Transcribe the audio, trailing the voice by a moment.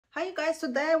Hi you guys,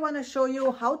 today I want to show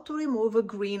you how to remove a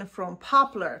green from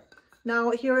Poplar.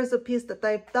 Now here is a piece that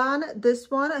I've done. This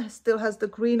one still has the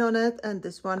green on it and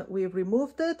this one we've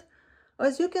removed it.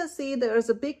 As you can see, there's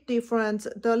a big difference.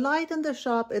 The light in the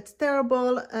shop, it's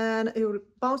terrible and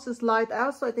it bounces light.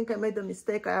 I think I made a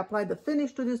mistake. I applied the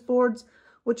finish to these boards,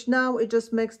 which now it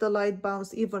just makes the light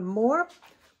bounce even more.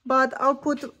 But I'll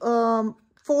put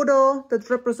photo that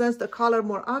represents the color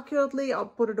more accurately. I'll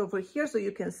put it over here so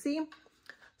you can see.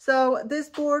 So this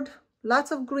board, lots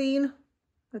of green.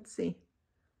 Let's see,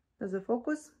 does it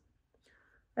focus?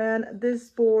 And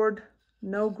this board,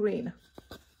 no green.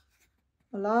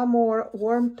 A lot more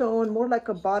warm tone, more like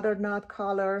a butternut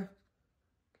color.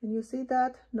 Can you see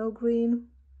that? No green.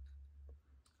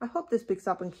 I hope this picks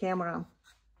up on camera.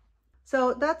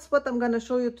 So that's what I'm going to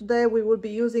show you today. We will be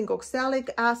using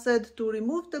oxalic acid to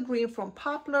remove the green from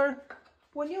Poplar.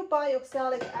 When you buy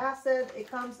oxalic acid, it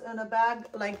comes in a bag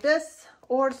like this,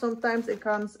 or sometimes it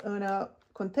comes in a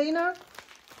container.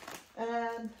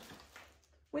 And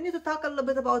we need to talk a little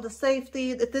bit about the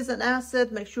safety. It is an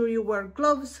acid. Make sure you wear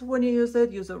gloves when you use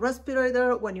it. Use a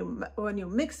respirator when you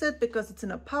mix it, because it's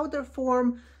in a powder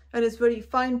form and it's very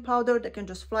fine powder that can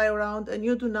just fly around, and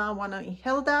you do not want to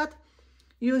inhale that.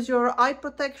 Use your eye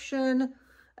protection.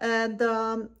 And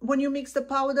when you mix the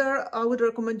powder, I would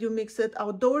recommend you mix it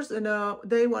outdoors in a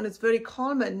day when it's very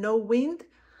calm and no wind.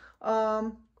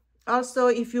 Also,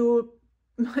 if you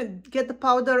get the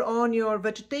powder on your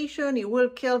vegetation, it will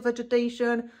kill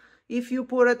vegetation. If you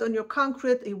put it on your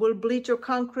concrete, it will bleach your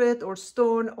concrete or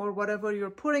stone or whatever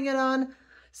you're putting it on.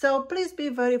 So please be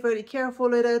very, very careful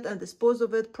with it and dispose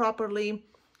of it properly.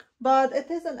 But it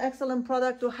is an excellent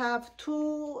product to have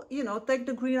to, take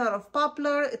the green out of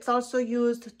Poplar. It's also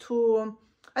used to,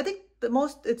 I think the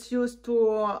most it's used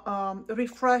to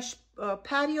refresh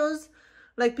patios.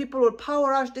 Like people will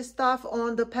power wash this stuff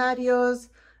on the patios,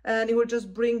 and it will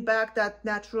just bring back that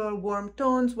natural warm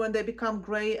tones when they become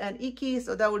gray and icky.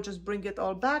 So that will just bring it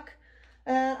all back.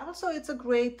 And also it's a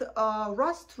great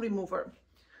rust remover.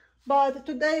 But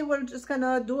today we're just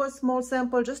gonna do a small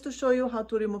sample just to show you how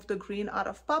to remove the green out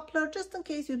of Poplar, just in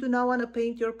case you do not want to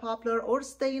paint your Poplar or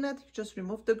stain it. You just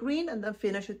remove the green and then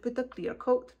finish it with a clear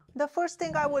coat. The first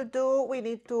thing I will do, we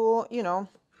need to,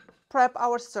 prep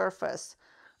our surface.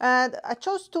 And I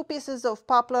chose 2 pieces of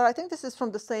Poplar. I think this is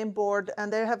from the same board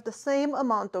and they have the same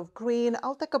amount of green.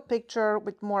 I'll take a picture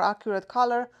with more accurate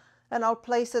color and I'll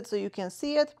place it so you can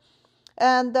see it.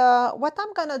 And what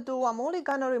I'm gonna do, I'm only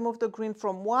gonna remove the green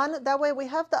from one. That way we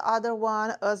have the other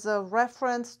one as a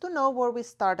reference to know where we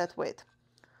started with.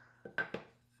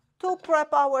 To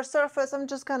prep our surface, I'm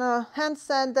just gonna hand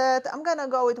sand it. I'm gonna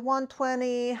go with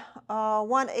 120,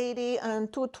 180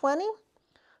 and 220.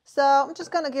 So I'm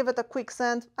just gonna give it a quick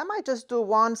sand. I might just do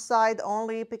one side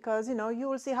only because, you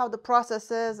will see how the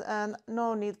process is and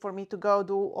no need for me to go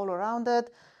do all around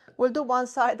it. We'll do one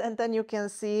side and then you can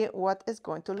see what it's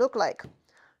going to look like.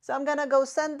 So I'm gonna go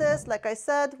sand this, like I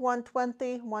said,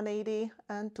 120, 180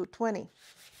 and 220.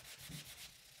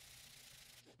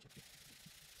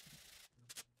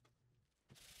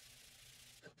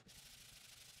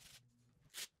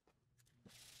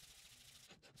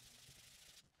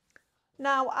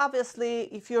 Now,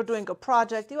 obviously, if you're doing a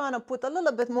project, you want to put a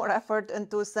little bit more effort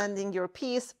into sanding your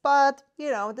piece, but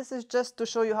this is just to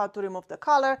show you how to remove the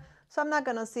color. So I'm not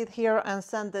going to sit here and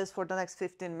sand this for the next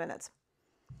 15 minutes.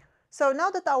 So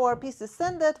now that our piece is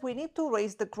sanded, we need to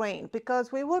raise the grain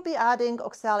because we will be adding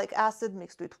oxalic acid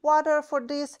mixed with water for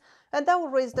this, and that will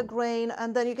raise the grain,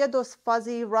 and then you get those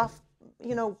fuzzy, rough,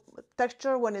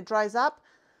 texture when it dries up.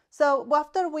 So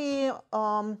after we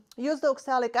use the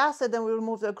oxalic acid and we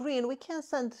remove the green, we can't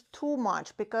sand too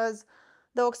much because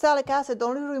the oxalic acid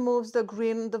only removes the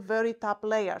green, the very top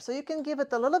layer. So you can give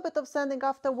it a little bit of sanding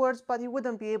afterwards, but you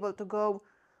wouldn't be able to go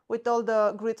with all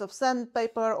the grits of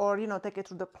sandpaper or, take it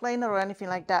through the planer or anything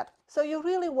like that. So you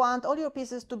really want all your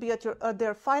pieces to be at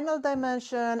their final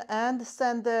dimension and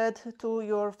sanded to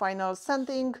your final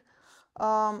sanding,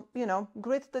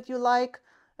 grit that you like,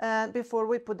 and before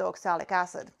we put the oxalic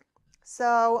acid.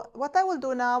 So what I will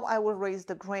do now, I will raise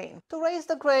the grain. To raise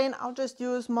the grain, I'll just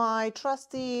use my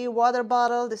trusty water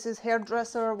bottle. This is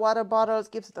hairdresser water bottles,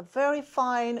 gives it a very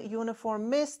fine uniform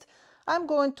mist. I'm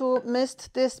going to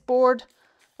mist this board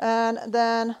and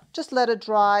then just let it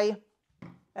dry,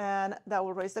 and that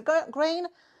will raise the grain.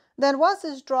 Then once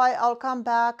it's dry, I'll come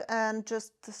back and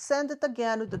just sand it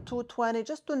again with the 220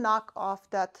 just to knock off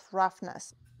that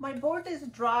roughness. My board is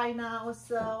dry now,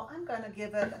 so I'm gonna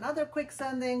give it another quick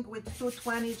sanding with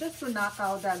 220 just to knock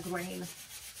out that grain.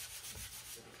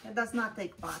 It does not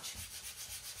take much.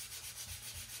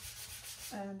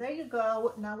 And there you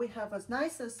go. Now we have a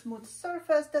nice and smooth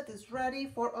surface that is ready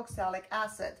for oxalic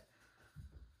acid.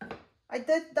 I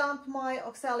did dump my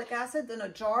oxalic acid in a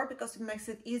jar because it makes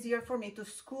it easier for me to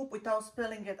scoop without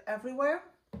spilling it everywhere.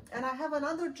 And I have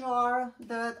another jar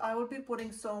that I will be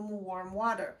putting some warm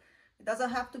water. It doesn't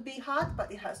have to be hot, but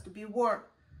it has to be warm.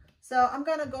 So I'm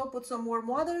gonna go put some warm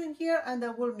water in here, and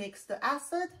then we'll mix the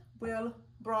acid. We'll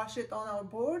brush it on our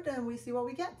board and we see what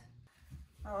we get.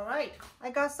 All right, I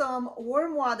got some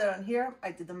warm water in here.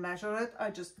 I didn't measure it,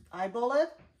 I just eyeball it.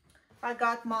 I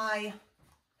got my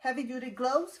heavy-duty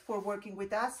gloves for working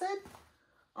with acid.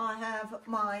 I have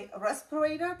my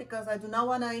respirator because I do not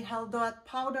want to inhale that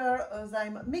powder as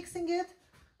I'm mixing it.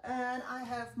 And I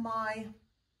have my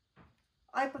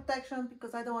eye protection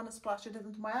because I don't want to splash it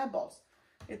into my eyeballs.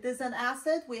 It is an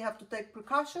acid, we have to take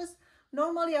precautions.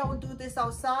 Normally I would do this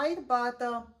outside, but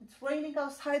it's raining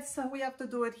outside, so we have to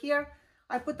do it here.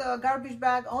 I put a garbage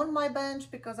bag on my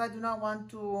bench because I do not want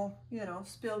to, you know,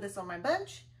 spill this on my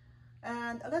bench.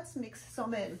 And let's mix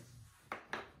some in.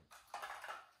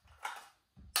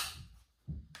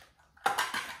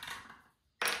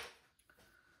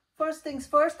 First things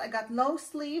first, I got long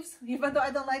sleeves. Even though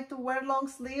I don't like to wear long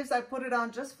sleeves, I put it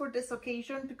on just for this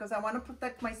occasion because I want to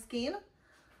protect my skin.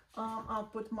 I'll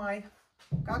put my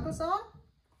goggles on.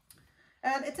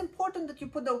 And it's important that you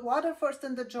put the water first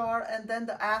in the jar and then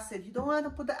the acid. You don't want to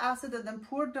put the acid and then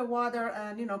pour the water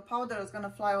and, you know, powder is going to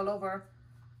fly all over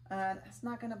and it's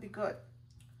not going to be good.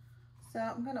 So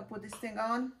I'm going to put this thing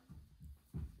on.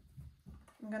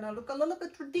 I'm going to look a little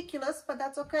bit ridiculous, but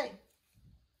that's okay.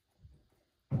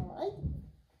 All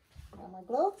right, got my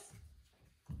gloves.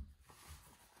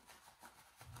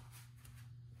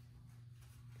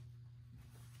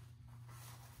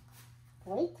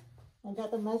 Great, I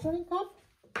got the measuring cup.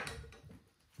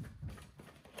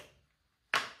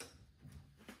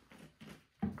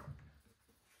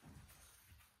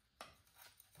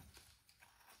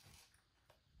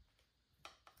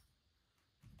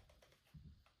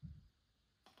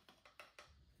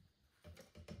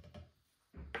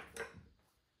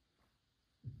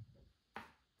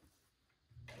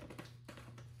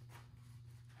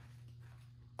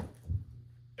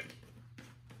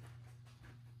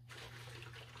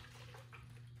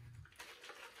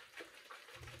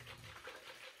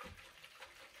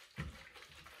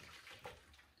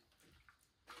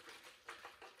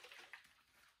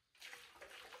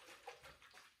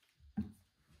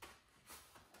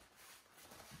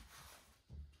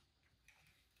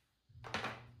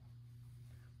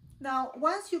 Now,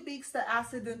 once you mix the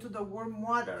acid into the warm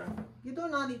water, you do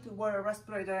not need to wear a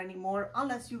respirator anymore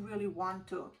unless you really want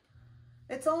to.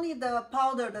 It's only the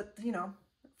powder that, you know,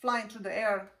 flying through the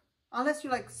air. Unless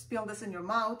you like spill this in your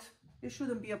mouth, it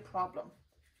shouldn't be a problem.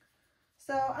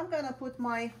 So I'm gonna put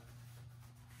my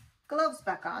gloves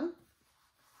back on.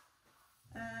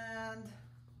 And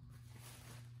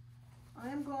I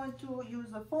am going to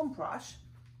use a foam brush.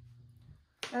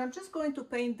 And I'm just going to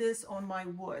paint this on my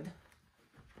wood.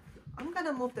 I'm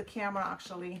gonna move the camera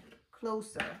actually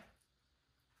closer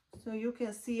so you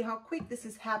can see how quick this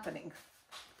is happening.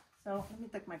 So let me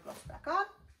take my gloves back on.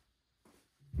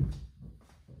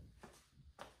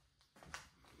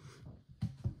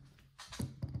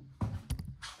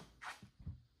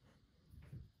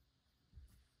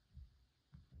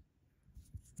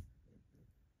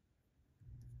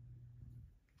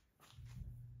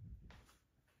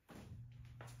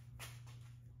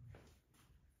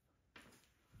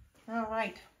 All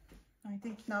right, I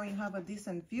think now you have a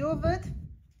decent view of it.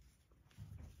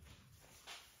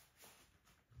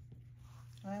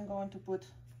 I'm going to put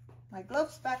my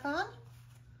gloves back on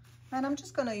and I'm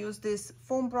just going to use this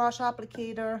foam brush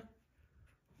applicator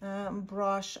and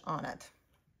brush on it.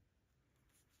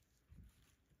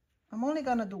 I'm only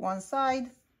going to do one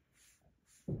side.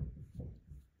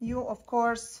 You, of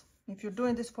course, if you're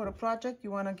doing this for a project,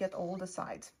 you want to get all the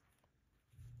sides.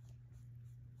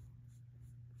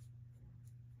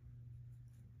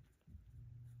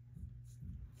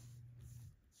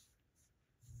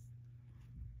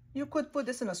 You could put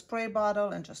this in a spray bottle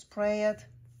and just spray it,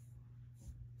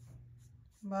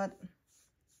 but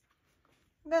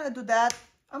I'm gonna do that.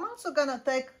 I'm also gonna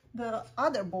take the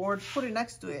other board, put it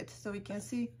next to it so we can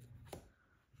see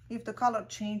if the color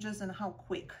changes and how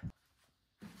quick.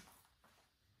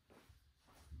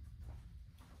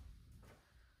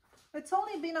 It's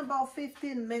only been about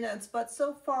 15 minutes, but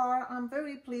so far I'm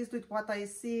very pleased with what I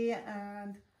see.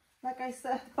 And like I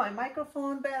said, my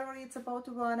microphone battery, it's about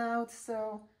to run out,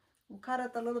 so we'll cut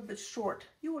it a little bit short.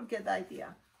 You will get the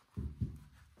idea.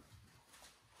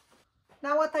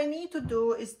 Now what I need to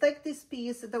do is take this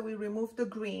piece that we removed the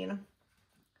green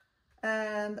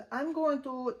And I'm going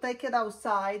to take it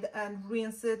outside and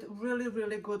rinse it really,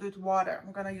 really good with water.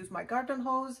 I'm gonna use my garden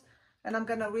hose and I'm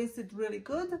gonna rinse it really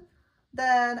good.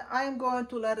 Then I'm going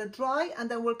to let it dry and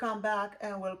then we'll come back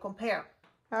and we'll compare.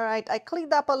 All right, I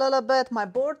cleaned up a little bit. My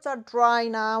boards are dry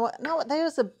now. Now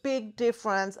there's a big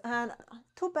difference, and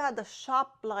too bad the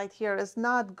shop light here is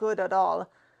not good at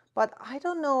all. But I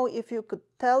don't know if you could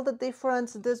tell the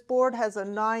difference. This board has a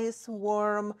nice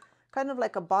warm, kind of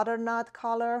like a butternut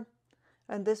color,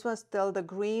 and this one's still the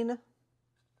green.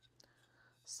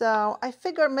 So I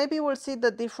figure maybe we'll see the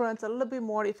difference a little bit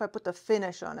more if I put a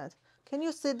finish on it. Can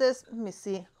you see this? Let me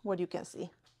see what you can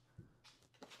see.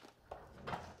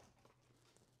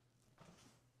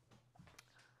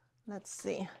 Let's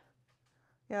see.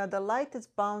 Yeah, the light is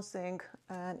bouncing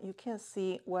and you can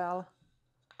see well.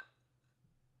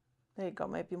 There you go,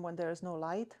 maybe when there is no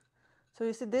light. So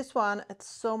you see this one, it's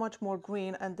so much more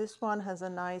green, and this one has a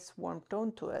nice warm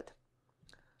tone to it.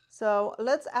 So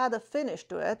let's add a finish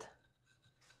to it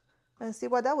and see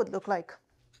what that would look like.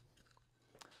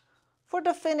 For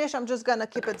the finish, I'm just gonna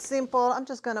keep it simple. I'm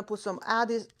just gonna put some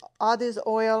Addis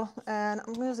oil, and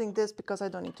I'm using this because I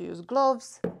don't need to use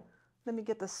gloves. Let me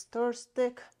get a stir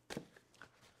stick.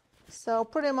 So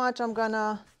pretty much I'm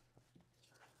gonna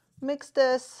mix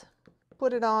this,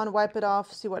 put it on, wipe it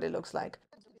off, see what it looks like.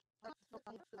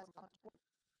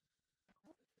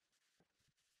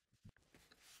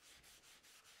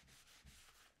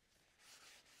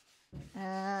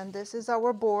 And this is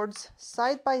our boards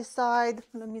side by side.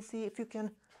 Let me see if you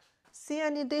can see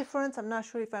any difference. I'm not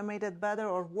sure if I made it better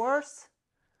or worse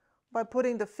by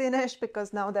putting the finish,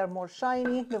 because now they're more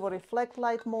shiny, they will reflect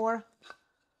light more.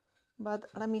 But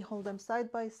let me hold them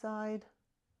side by side.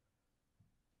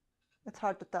 It's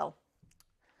hard to tell.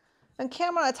 On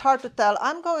camera, it's hard to tell.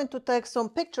 I'm going to take some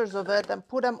pictures of it and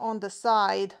put them on the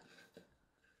side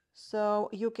so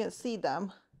you can see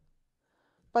them.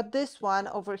 But this one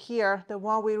over here, the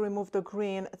one we removed the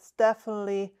green, it's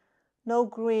definitely no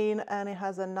green, and it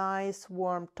has a nice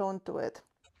warm tone to it.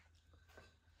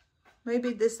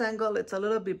 Maybe this angle it's a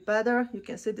little bit better. You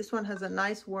can see this one has a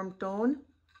nice warm tone.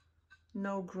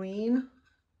 No green.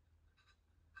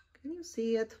 Can you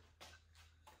see it?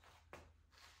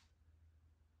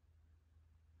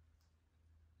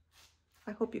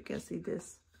 I hope you can see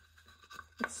this.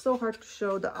 It's so hard to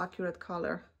show the accurate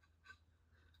color.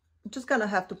 I'm just gonna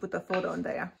have to put a photo in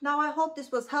there. Now I hope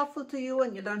this was helpful to you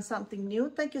and you learned something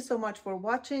new. Thank you so much for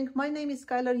watching. My name is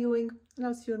Skylar Ewing, and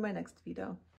I'll see you in my next video.